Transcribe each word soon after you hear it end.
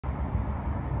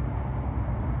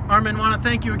Armin, want to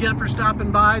thank you again for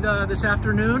stopping by this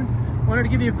afternoon. Wanted to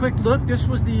give you a quick look. This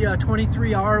was the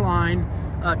 23R line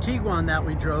Tiguan that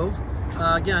we drove.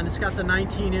 Again, it's got the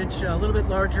 19-inch, a little bit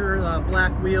larger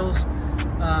black wheels.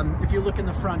 If you look in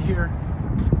the front here,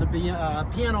 the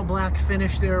piano black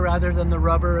finish there rather than the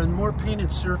rubber, and more painted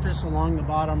surface along the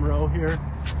bottom row here.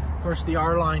 Of course, the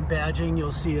R-line badging,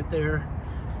 you'll see it there.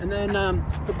 And then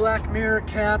the black mirror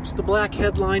caps, the black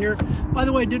headliner. By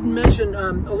the way, I didn't mention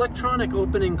electronic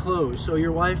open and close. So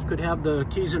your wife could have the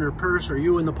keys in her purse or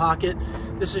you in the pocket.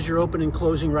 This is your open and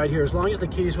closing right here, as long as the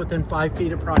key's within 5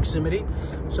 feet of proximity.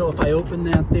 So if I open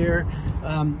that there,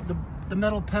 the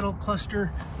metal pedal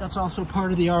cluster, that's also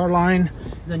part of the R-line.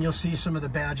 Then you'll see some of the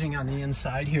badging on the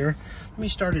inside here. Let me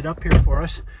start it up here for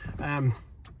us.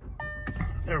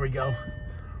 There we go.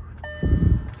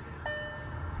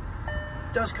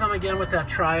 Does come again with that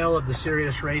trial of the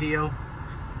Sirius radio.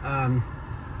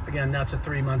 Again, that's a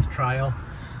 3-month trial.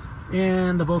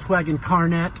 And the Volkswagen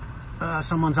CarNet.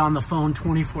 Someone's on the phone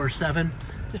 24/7.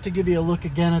 Just to give you a look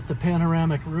again at the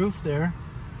panoramic roof there.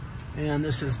 And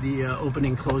this is the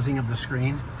opening, closing of the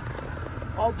screen.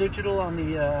 All digital on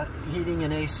the heating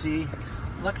and AC.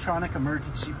 Electronic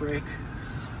emergency brake.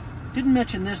 Didn't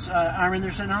mention this, Armin,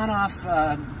 there's an on-off,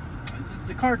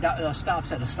 the car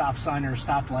stops at a stop sign or a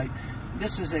stoplight.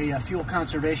 This is a fuel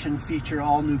conservation feature.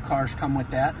 All new cars come with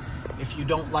that. If you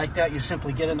don't like that, you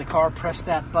simply get in the car, press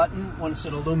that button. Once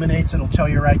it illuminates, it'll tell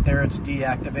you right there it's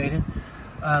deactivated.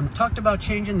 Talked about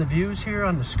changing the views here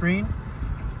on the screen.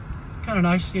 Kind of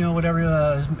nice, you know, whatever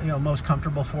is most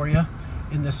comfortable for you.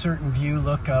 In this certain view,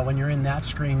 look, when you're in that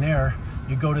screen there,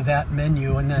 you go to that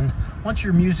menu, and then once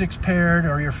your music's paired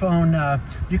or your phone,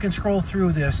 you can scroll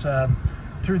through this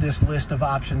list of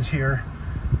options here.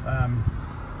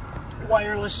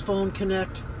 Wireless phone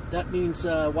connect, that means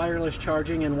wireless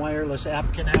charging and wireless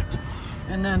app connect.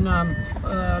 And then I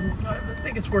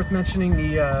think it's worth mentioning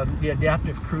the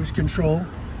adaptive cruise control.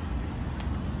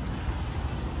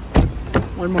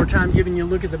 One more time, giving you a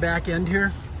look at the back end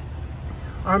here.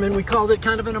 Armin, we called it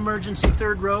kind of an emergency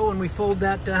third row. When we fold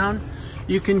that down,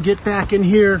 you can get back in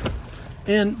here.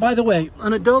 And by the way,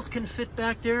 an adult can fit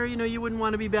back there. You know, you wouldn't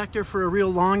want to be back there for a real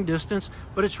long distance,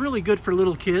 but it's really good for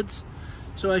little kids.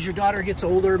 So as your daughter gets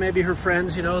older, maybe her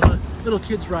friends, you know, the little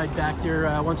kids ride back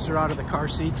there once they're out of the car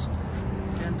seats.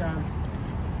 And yeah,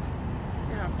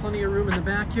 plenty of room in the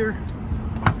back here.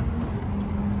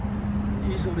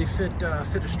 Easily fit a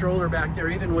stroller back there,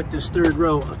 even with this third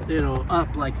row, you know,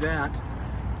 up like that.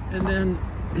 And then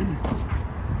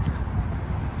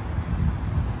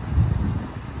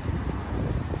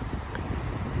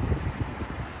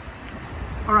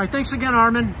all right, thanks again,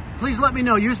 Armin. Please let me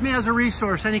know. Use me as a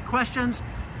resource. Any questions?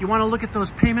 You want to look at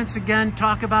those payments again,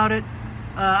 talk about it?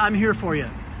 I'm here for you.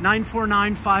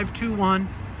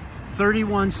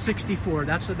 949-521-3164.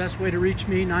 That's the best way to reach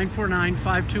me,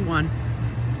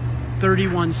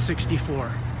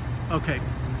 949-521-3164. Okay.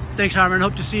 Thanks, Armin.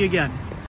 Hope to see you again.